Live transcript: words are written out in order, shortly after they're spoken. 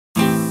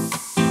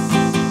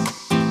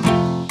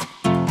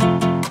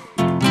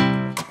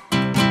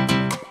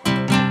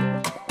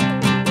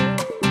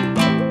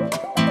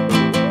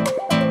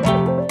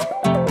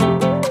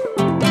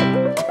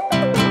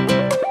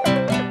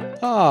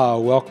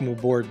Welcome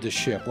aboard the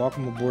ship.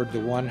 Welcome aboard the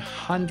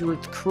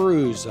 100th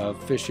cruise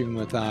of Fishing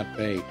Without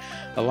Bait,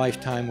 a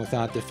lifetime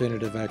without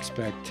definitive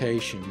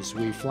expectations.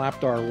 We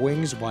flapped our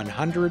wings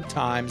 100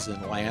 times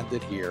and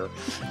landed here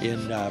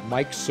in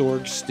Mike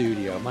Sorg's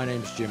studio. My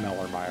name is Jim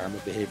Ellermeyer. I'm a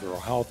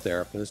behavioral health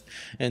therapist,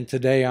 and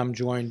today I'm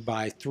joined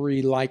by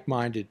three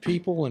like-minded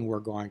people, and we're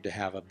going to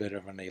have a bit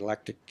of an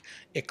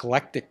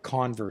eclectic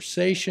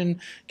conversation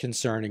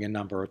concerning a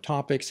number of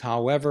topics.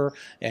 However,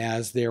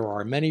 as there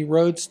are many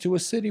roads to a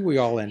city, we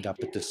all end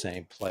up at the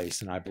same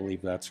place, and I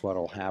believe that's what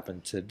will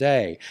happen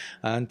today.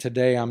 And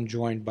today I'm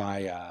joined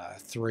by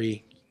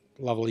three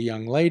lovely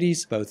young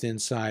ladies, both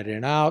inside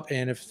and out,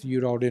 and if you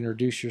don't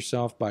introduce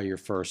yourself by your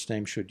first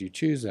name, should you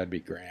choose, that'd be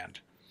grand.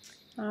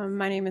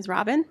 My name is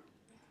Robin.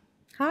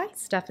 Hi,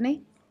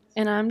 Stephanie.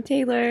 And I'm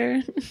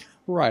Taylor.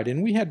 Right,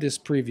 and we had this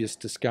previous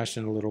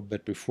discussion a little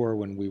bit before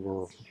when we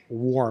were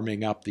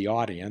warming up the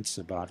audience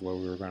about what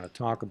we were going to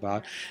talk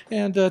about.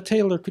 And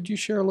Taylor, could you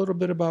share a little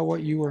bit about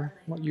what you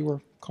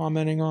were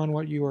commenting on,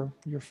 what your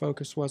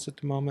focus was at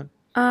the moment?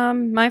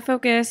 My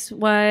focus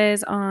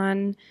was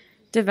on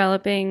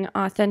developing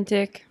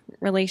authentic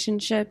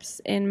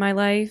relationships in my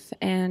life,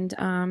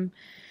 and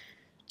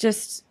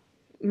just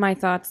my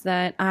thoughts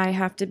that I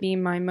have to be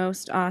my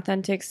most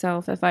authentic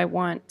self if I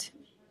want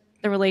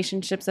the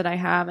relationships that I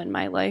have in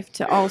my life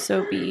to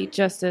also be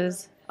just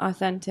as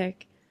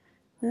authentic.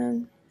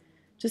 And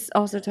just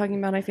also talking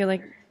about, I feel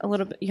like a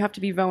little bit, you have to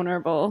be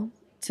vulnerable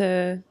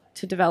to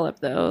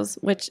develop those,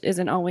 which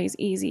isn't always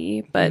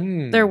easy, but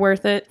they're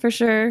worth it for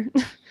sure.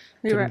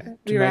 We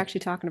were actually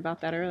talking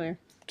about that earlier.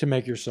 To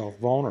make yourself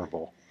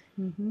vulnerable.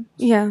 Mm-hmm.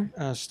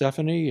 Yeah.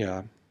 Stephanie,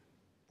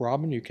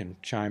 Robin, you can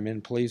chime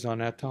in, please, on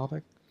that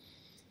topic.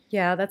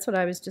 Yeah, that's what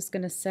I was just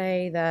going to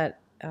say,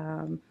 that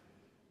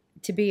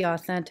to be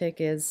authentic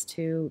is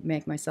to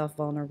make myself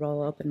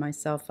vulnerable, open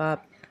myself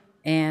up,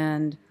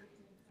 and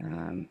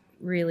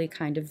really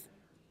kind of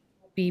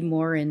be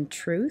more in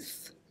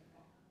truth,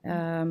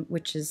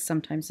 which is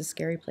sometimes a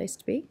scary place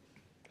to be.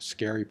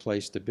 Scary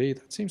place to be.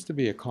 That seems to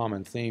be a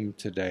common theme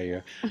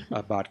today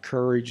about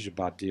courage,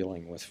 about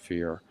dealing with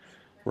fear.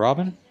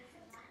 Robin?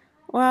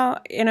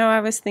 Well, I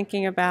was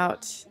thinking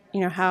about,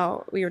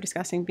 how we were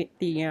discussing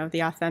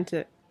the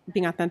authentic,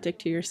 being authentic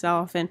to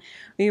yourself, and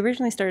we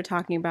originally started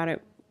talking about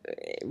it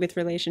with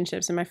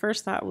relationships, and my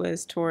first thought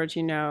was towards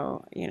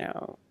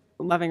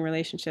loving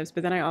relationships,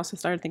 but then I also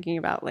started thinking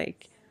about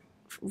like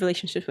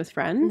relationships with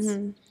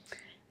friends,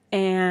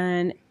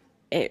 and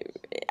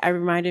I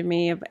reminded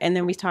me of, and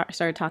then we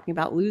started talking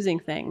about losing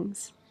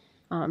things,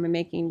 and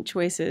making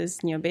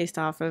choices based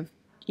off of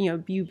you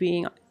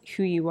being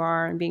who you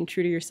are and being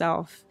true to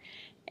yourself,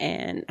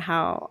 and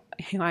how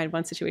I had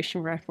one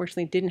situation where I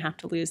fortunately didn't have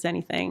to lose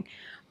anything.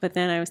 But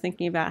then I was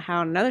thinking about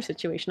how in another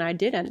situation I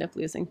did end up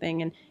losing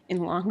things, and in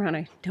the long run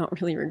I don't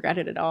really regret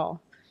it at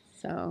all.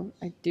 So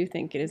I do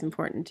think it is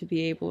important to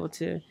be able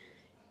to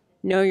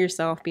know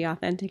yourself, be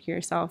authentic to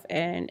yourself,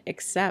 and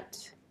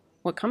accept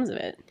what comes of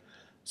it.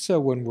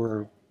 So when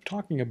we're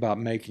talking about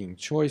making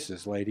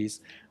choices, ladies,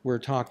 we're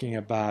talking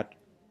about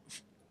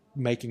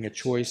making a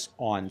choice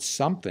on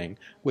something,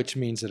 which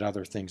means that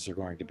other things are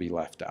going to be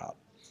left out.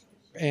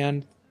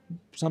 And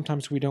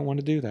sometimes we don't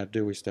want to do that,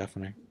 do we,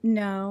 Stephanie?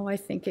 No, I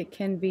think it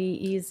can be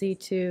easy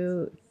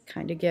to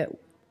kind of get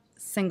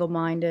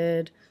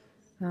single-minded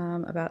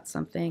about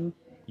something.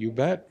 You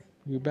bet,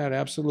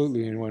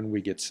 absolutely. And when we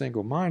get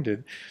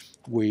single-minded,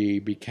 we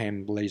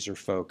became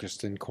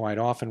laser-focused. And quite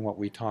often what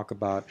we talk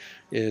about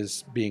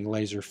is being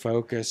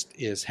laser-focused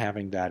is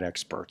having that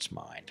expert's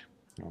mind.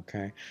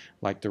 Okay,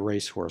 like the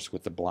racehorse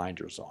with the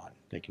blinders on.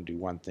 They can do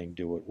one thing,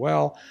 do it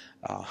well.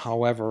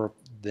 However,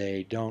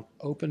 they don't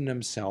open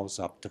themselves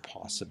up to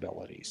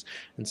possibilities.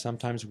 And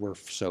sometimes we're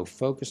so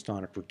focused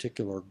on a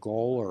particular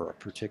goal or a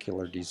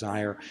particular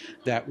desire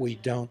that we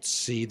don't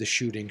see the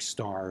shooting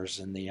stars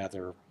and the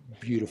other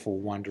beautiful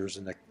wonders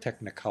and the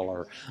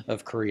technicolor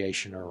of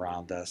creation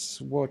around us.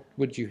 What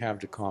would you have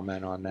to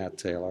comment on that,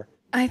 Taylor?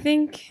 I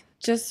think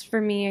just for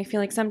me, I feel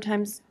like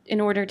sometimes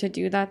in order to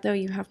do that, though,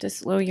 you have to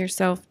slow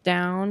yourself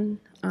down,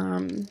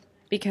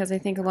 because I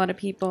think a lot of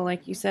people,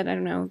 like you said, I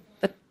don't know,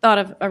 the thought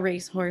of a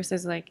racehorse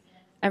is like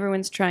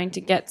everyone's trying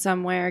to get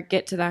somewhere,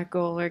 get to that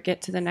goal or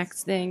get to the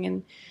next thing,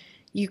 and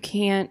you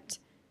can't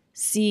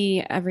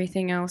see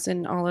everything else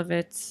in all of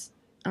its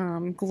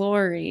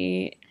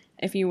glory,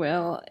 if you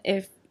will.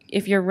 If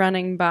you're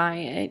running by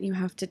it, you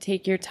have to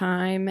take your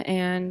time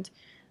and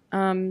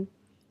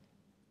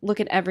look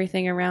at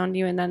everything around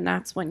you, and then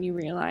that's when you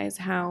realize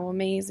how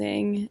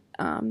amazing,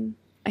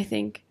 I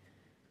think,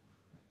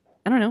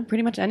 I don't know,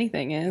 pretty much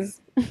anything is.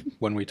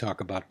 When we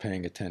talk about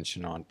paying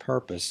attention on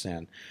purpose,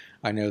 and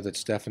I know that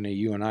Stephanie,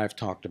 you and I have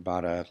talked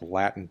about a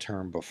Latin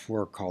term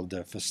before called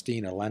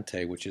festina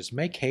lente, which is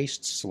make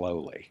haste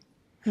slowly.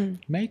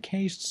 Make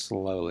haste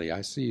slowly.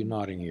 I see you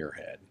nodding your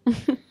head.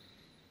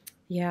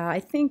 Yeah, I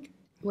think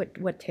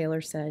what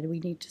Taylor said, we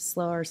need to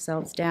slow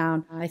ourselves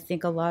down. I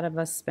think a lot of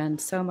us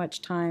spend so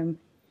much time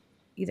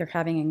either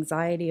having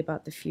anxiety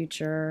about the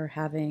future,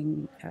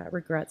 having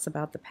regrets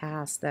about the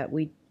past, that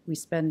we we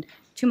spend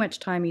too much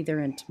time either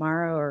in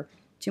tomorrow or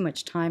too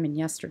much time in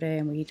yesterday,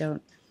 and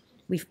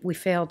we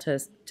fail to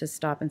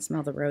stop and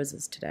smell the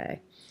roses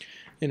today.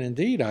 And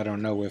indeed, I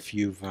don't know if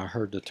you've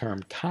heard the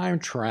term time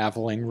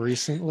traveling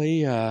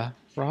recently,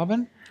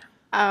 Robin.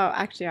 Oh,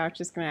 actually, I was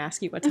just going to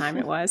ask you what time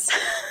it was.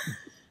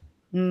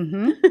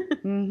 Mm-hmm.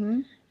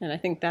 Mm-hmm. And I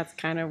think that's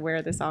kind of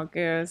where this all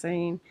goes. I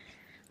mean,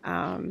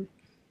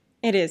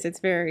 it's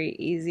very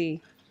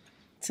easy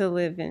to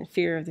live in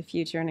fear of the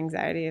future and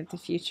anxiety of the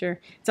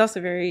future. It's also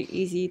very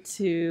easy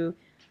to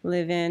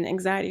live in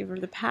anxiety over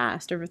the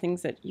past, over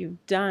things that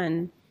you've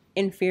done,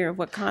 in fear of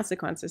what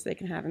consequences they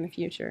can have in the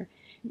future,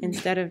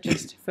 instead of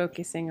just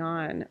focusing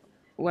on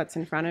what's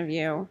in front of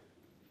you.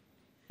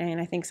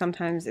 And I think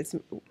sometimes it's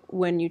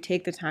when you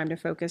take the time to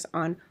focus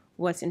on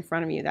what's in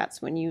front of you,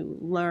 that's when you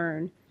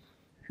learn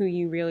who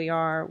you really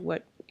are,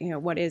 what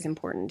is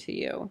important to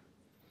you.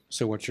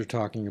 So what you're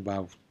talking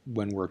about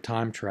when we're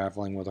time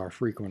traveling with our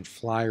frequent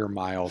flyer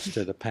miles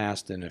to the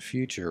past and the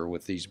future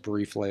with these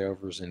brief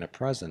layovers in the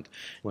present,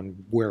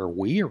 where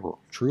we are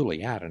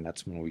truly at, and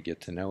that's when we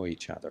get to know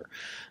each other.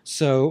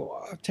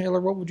 So, Taylor,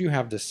 what would you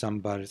have to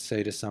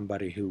say to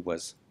somebody who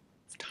was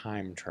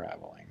time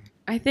traveling?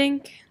 I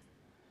think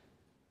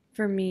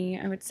for me,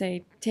 I would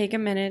say take a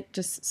minute,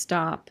 just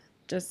stop.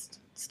 Just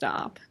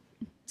stop.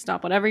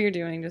 Stop whatever you're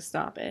doing, just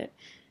stop it.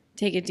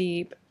 Take a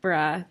deep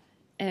breath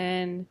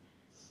and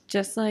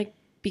just like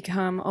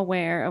become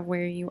aware of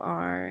where you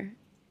are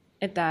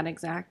at that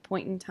exact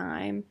point in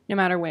time, no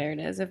matter where it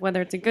is. Whether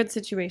it's a good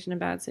situation, a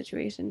bad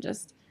situation,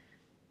 just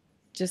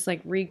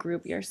like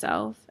regroup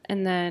yourself.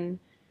 And then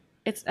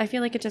I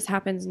feel like it just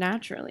happens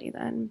naturally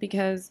then,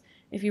 because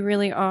if you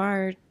really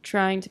are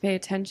trying to pay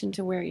attention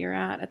to where you're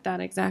at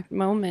that exact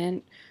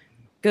moment,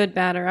 good,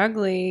 bad, or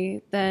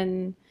ugly,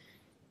 then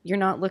you're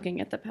not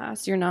looking at the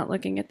past. You're not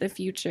looking at the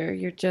future.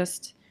 You're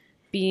just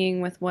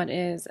being with what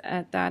is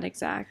at that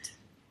exact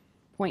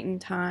point in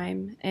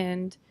time.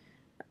 And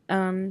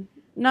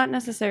not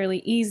necessarily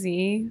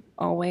easy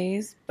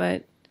always,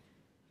 but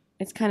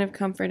it's kind of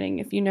comforting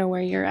if you know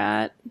where you're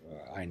at.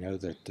 I know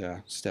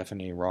that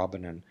Stephanie,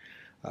 Robin, and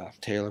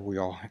Taylor, we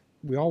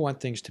all want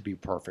things to be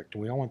perfect,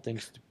 and we all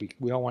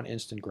want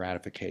instant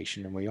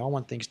gratification, and we all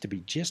want things to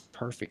be just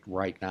perfect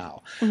right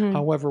now. Mm-hmm.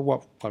 However,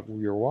 what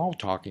we're all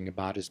talking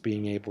about is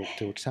being able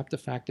to accept the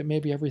fact that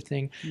maybe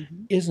everything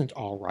isn't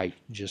all right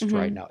just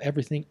right now.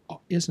 Everything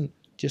isn't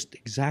just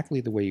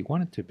exactly the way you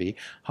want it to be.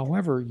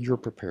 However, you're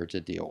prepared to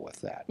deal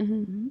with that.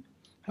 Mm-hmm.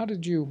 How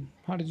did you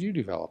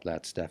develop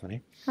that,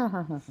 Stephanie?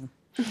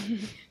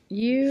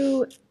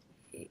 You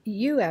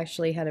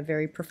actually had a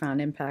very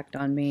profound impact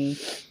on me.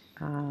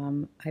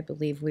 I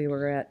believe we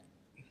were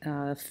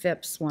at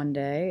Phipps one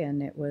day,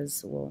 and it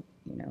was,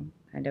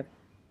 kind of,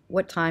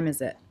 what time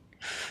is it?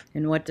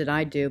 And what did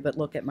I do but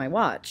look at my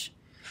watch?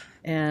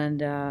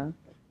 And,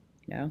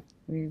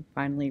 we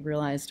finally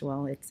realized,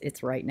 well,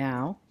 it's right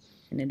now,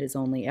 and it is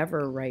only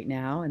ever right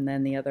now. And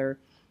then the other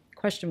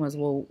question was,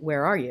 well,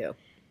 where are you?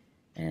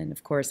 And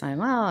of course,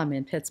 I'm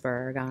in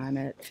Pittsburgh. I'm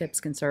at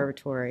Phipps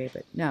Conservatory,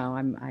 but no,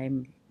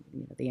 I'm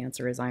the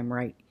answer is I'm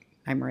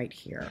right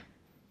here.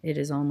 It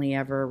is only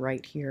ever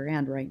right here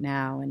and right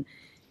now.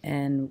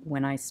 And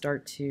when I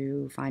start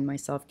to find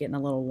myself getting a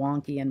little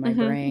wonky in my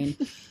brain,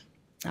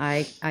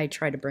 I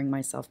try to bring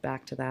myself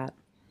back to that.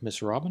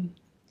 Miss Robin?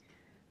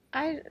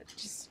 I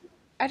just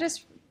I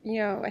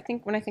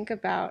think when I think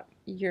about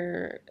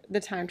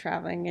the time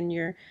traveling and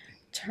your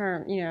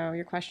term,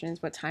 your question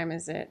is what time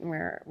is it and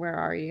where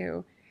are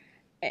you?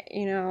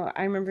 I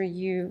remember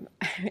you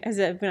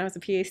when I was a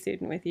PA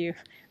student with you,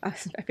 I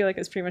feel like it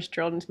was pretty much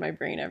drilled into my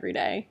brain every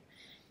day,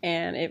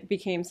 and it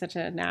became such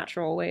a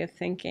natural way of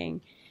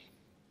thinking,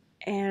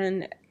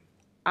 and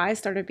I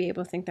started to be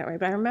able to think that way.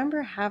 But I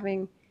remember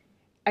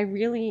I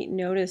really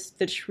noticed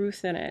the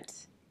truth in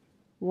it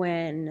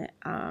when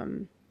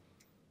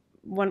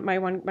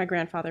my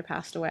grandfather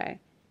passed away,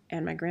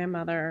 and my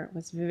grandmother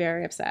was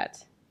very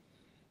upset.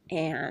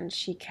 And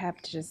she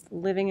kept just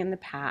living in the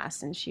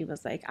past, and she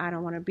was like, I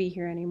don't want to be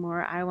here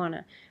anymore. I want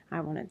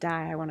to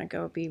die. I want to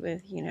go be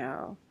with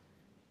your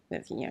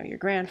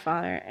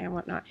grandfather and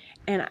whatnot.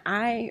 And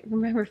I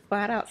remember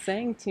flat out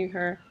saying to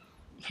her,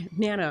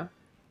 Nana,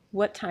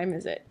 what time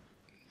is it?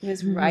 It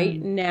is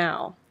right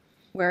now,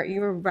 where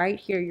you're right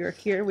here. You're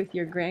here with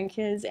your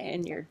grandkids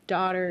and your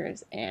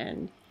daughters,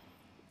 and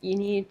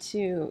you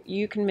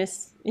can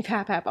miss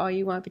Pap all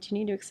you want, but you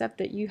need to accept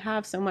that you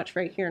have so much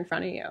right here in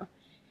front of you.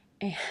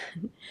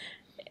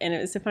 And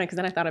it was so funny because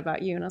then I thought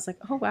about you and I was like,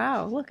 oh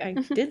wow, look, I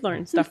did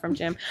learn stuff from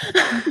Jim.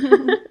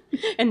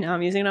 And now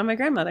I'm using it on my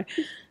grandmother.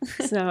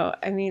 So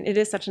I mean, it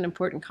is such an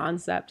important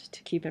concept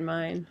to keep in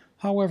mind.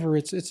 However,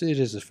 it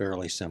is a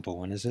fairly simple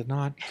one, is it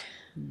not?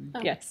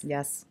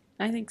 Yes,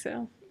 I think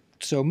so.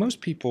 So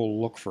most people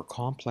look for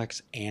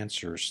complex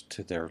answers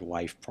to their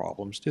life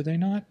problems, do they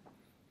not?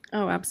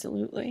 Oh,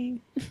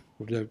 absolutely.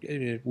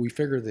 We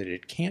figure that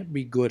it can't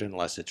be good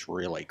unless it's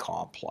really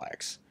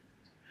complex.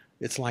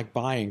 It's like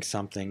buying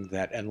something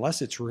that,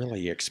 unless it's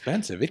really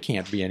expensive, it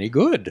can't be any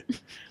good.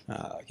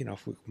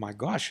 My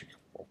gosh,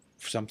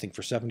 something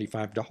for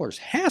 $75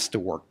 has to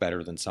work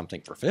better than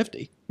something for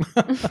 50.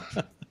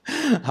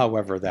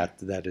 However,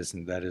 that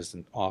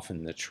isn't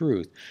often the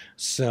truth.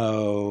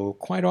 So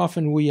quite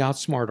often we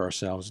outsmart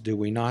ourselves, do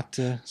we not,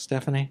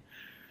 Stephanie?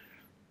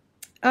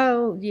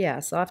 Oh,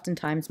 yes.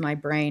 Oftentimes my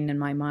brain and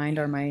my mind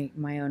are my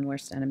own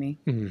worst enemy.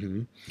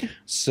 Mm-hmm.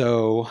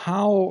 So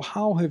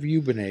how have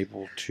you been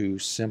able to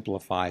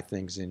simplify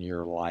things in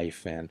your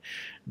life and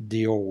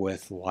deal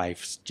with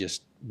life's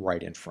just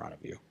right in front of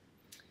you?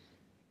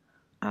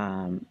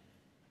 Um,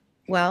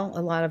 well,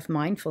 a lot of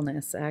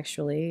mindfulness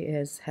actually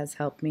has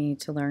helped me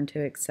to learn to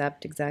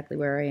accept exactly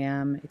where I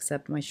am,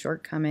 accept my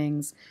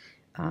shortcomings,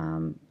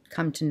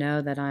 come to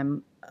know that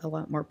I'm a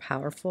lot more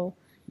powerful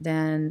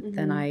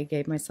than I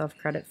gave myself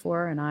credit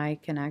for, and I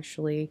can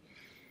actually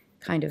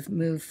kind of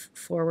move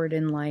forward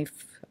in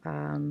life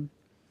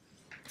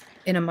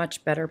in a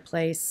much better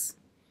place.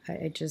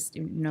 I just,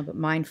 but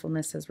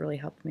mindfulness has really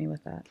helped me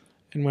with that.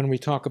 And when we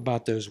talk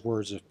about those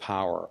words of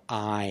power,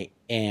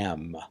 I'm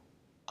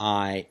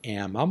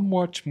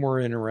much more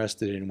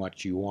interested in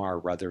what you are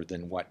rather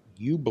than what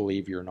you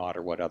believe you're not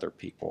or what other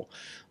people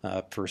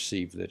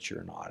perceive that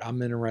you're not.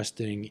 I'm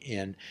interested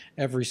in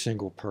every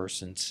single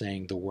person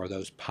saying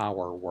those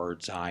power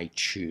words, I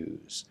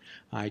choose.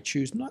 I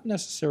choose not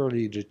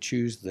necessarily to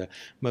choose the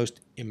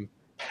most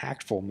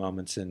impactful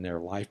moments in their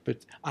life,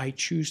 but I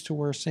choose to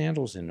wear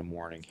sandals in the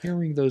morning,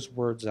 hearing those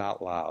words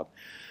out loud.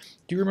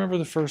 Do you remember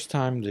the first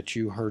time that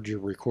you heard your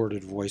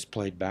recorded voice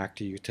played back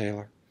to you,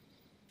 Taylor?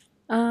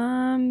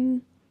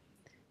 Um,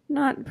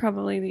 Not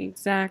probably the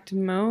exact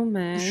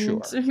moment,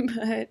 Sure.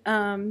 but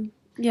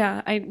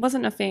yeah, I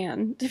wasn't a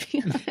fan, to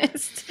be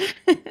honest.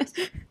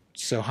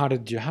 So how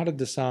did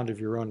the sound of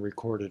your own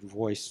recorded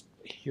voice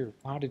hear?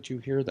 How did you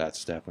hear that,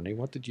 Stephanie?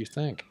 What did you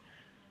think?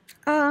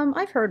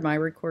 I've heard my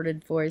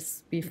recorded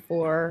voice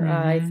before.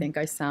 I Mm-hmm. think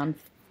I sound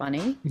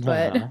funny,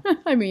 but Uh-huh.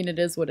 I mean, it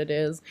is what it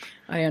is.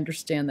 I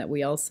understand that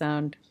we all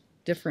sound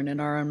different in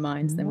our own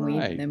minds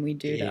Right. than we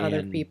do to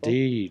other people.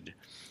 Indeed.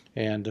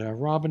 And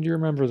Robin, do you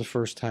remember the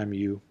first time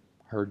you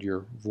heard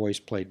your voice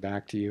played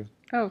back to you?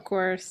 Oh, of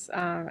course.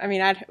 I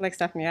mean, I'd like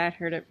Stephanie. I'd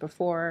heard it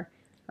before,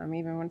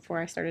 even before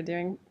I started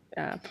doing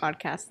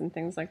podcasts and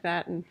things like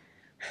that. And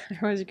I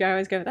always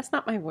go, "That's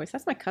not my voice.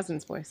 That's my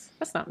cousin's voice.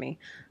 That's not me."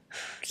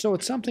 So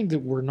it's something that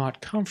we're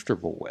not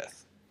comfortable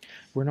with.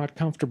 We're not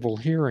comfortable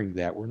hearing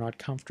that. We're not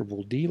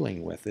comfortable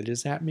dealing with it.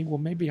 Is that me? Well,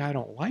 maybe I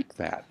don't like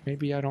that.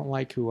 Maybe I don't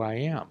like who I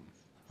am.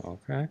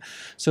 Okay?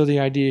 So the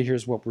idea here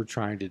is what we're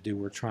trying to do.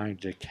 We're trying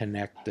to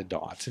connect the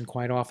dots. And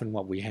quite often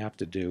what we have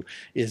to do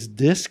is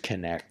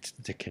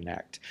disconnect to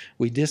connect.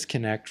 We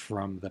disconnect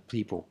from the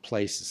people,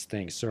 places,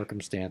 things,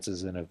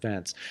 circumstances, and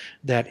events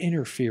that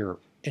interfere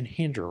and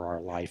hinder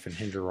our life and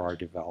hinder our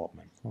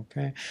development.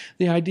 Okay?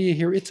 The idea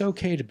here, it's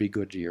okay to be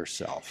good to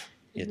yourself.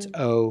 It's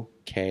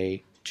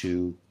okay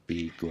to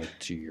be good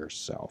to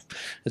yourself,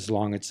 as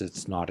long as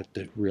it's not at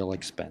the real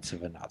expense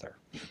of another.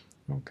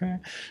 Okay?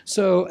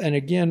 So, and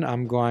again,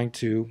 I'm going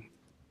to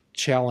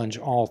challenge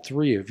all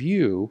three of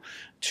you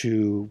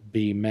to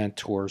be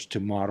mentors, to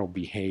model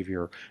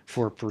behavior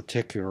for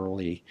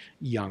particularly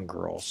young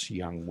girls,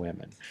 young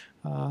women.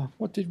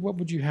 What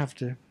would you have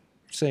to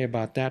say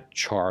about that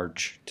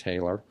charge,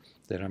 Taylor,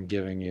 that I'm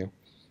giving you?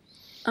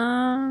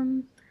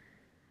 Um,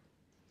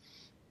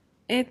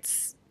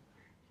 it's,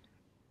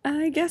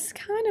 I guess,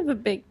 kind of a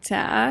big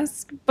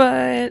task,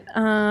 but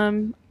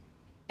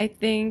I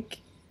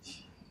think,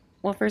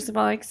 well, first of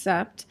all,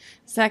 accept.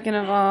 Second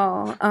of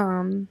all,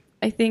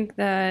 I think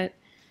that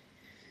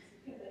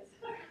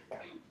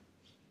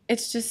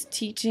it's just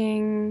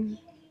teaching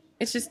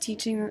it's just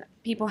teaching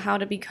people how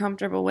to be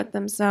comfortable with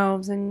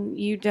themselves, and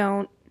you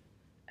don't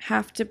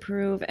have to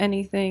prove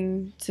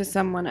anything to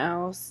someone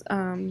else,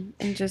 and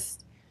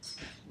just,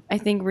 I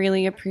think,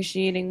 really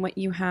appreciating what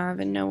you have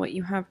and know what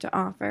you have to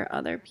offer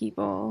other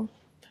people,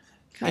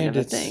 kind And of a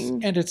it's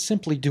thing. and it's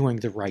simply doing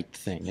the right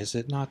thing, is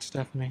it not,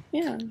 Stephanie?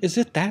 Yeah. Is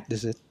it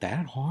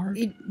that hard?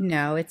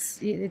 No, it's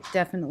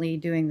definitely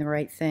doing the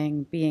right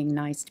thing, being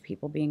nice to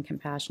people, being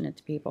compassionate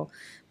to people,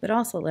 but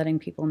also letting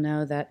people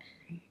know that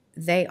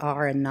they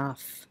are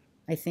enough.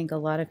 I think a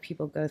lot of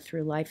people go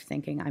through life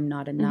thinking, I'm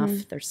not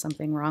enough, there's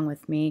something wrong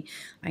with me,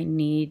 I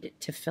need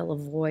to fill a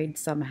void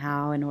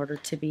somehow in order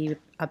to be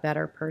a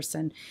better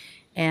person.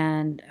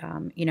 And,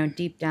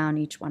 deep down,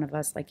 each one of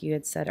us, like you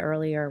had said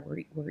earlier,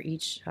 we're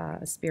each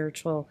a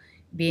spiritual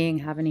being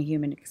having a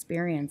human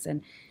experience.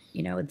 And,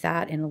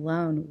 that in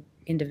alone,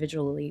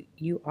 individually,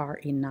 you are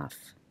enough.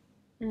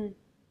 Mm.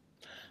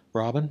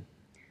 Robin?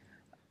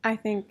 I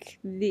think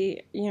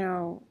the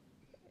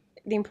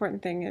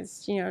important thing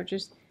is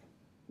just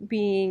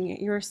being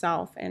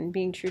yourself and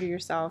being true to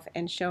yourself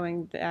and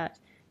showing that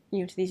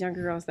to these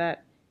younger girls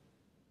that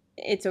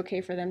it's okay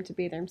for them to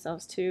be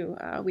themselves too.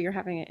 We were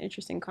having an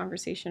interesting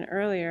conversation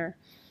earlier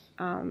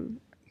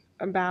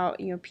about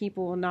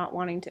people not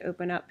wanting to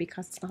open up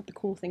because it's not the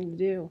cool thing to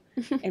do,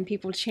 and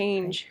people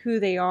change who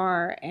they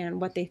are and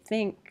what they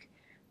think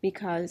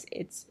because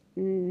it's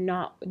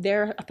not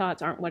their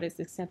thoughts aren't what is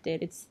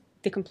accepted. It's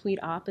the complete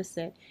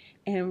opposite.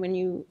 And when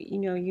you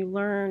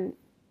learn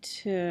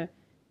to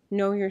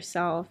know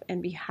yourself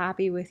and be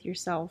happy with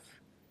yourself,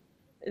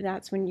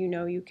 that's when you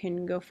know you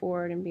can go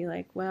forward and be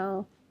like,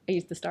 well, I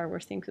used the Star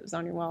Wars thing because it was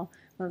on your wall.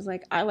 I was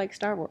like, I like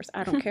Star Wars.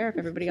 I don't care if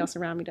everybody else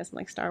around me doesn't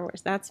like Star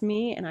Wars. That's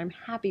me, and I'm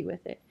happy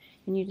with it.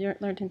 And you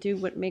learn to do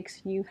what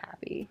makes you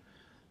happy.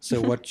 So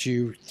what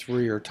you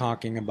three are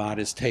talking about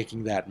is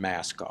taking that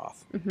mask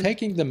off.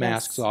 Taking the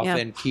masks off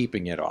and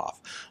keeping it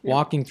off.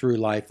 Walking through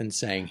life and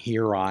saying,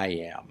 here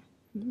I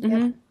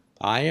am.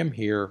 I am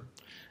here,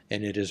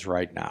 and it is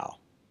right now.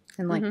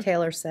 And like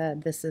Taylor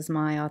said, this is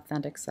my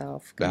authentic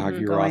self.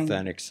 Your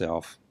authentic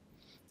self.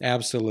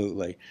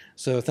 Absolutely.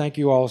 So thank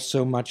you all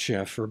so much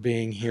for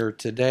being here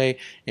today.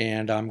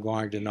 And I'm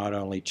going to not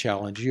only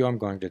challenge you, I'm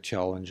going to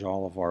challenge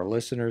all of our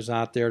listeners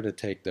out there to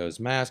take those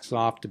masks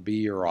off, to be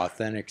your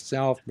authentic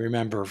self.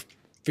 Remember,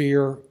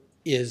 fear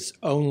is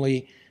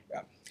only,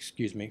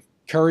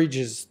 courage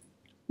is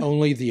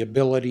only the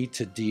ability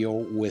to deal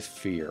with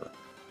fear.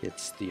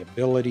 It's the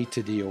ability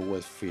to deal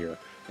with fear.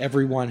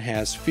 Everyone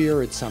has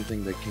fear. It's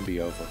something that can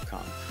be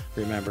overcome.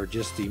 Remember,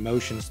 just the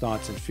emotions,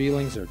 thoughts, and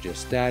feelings are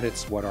just that.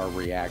 It's what our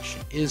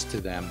reaction is to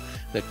them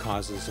that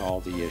causes all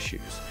the issues.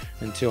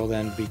 Until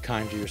then, be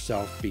kind to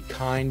yourself. Be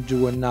kind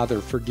to another.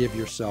 Forgive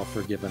yourself.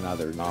 Forgive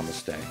another.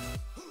 Namaste.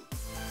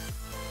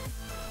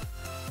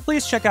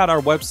 Please check out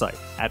our website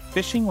at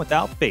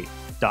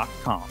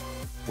fishingwithoutbait.com,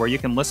 where you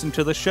can listen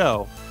to the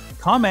show,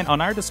 comment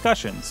on our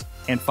discussions,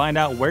 and find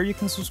out where you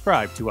can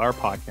subscribe to our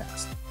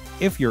podcast.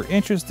 If you're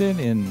interested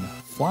in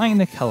flying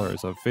the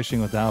colors of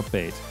Fishing Without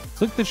Bait,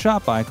 click the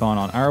shop icon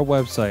on our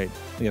website.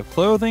 We have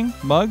clothing,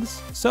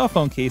 mugs, cell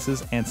phone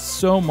cases, and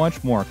so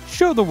much more.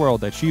 Show the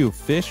world that you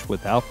fish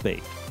without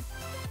bait.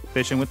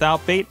 Fishing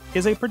Without Bait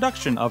is a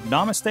production of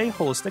Namaste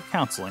Holistic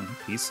Counseling,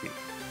 PC.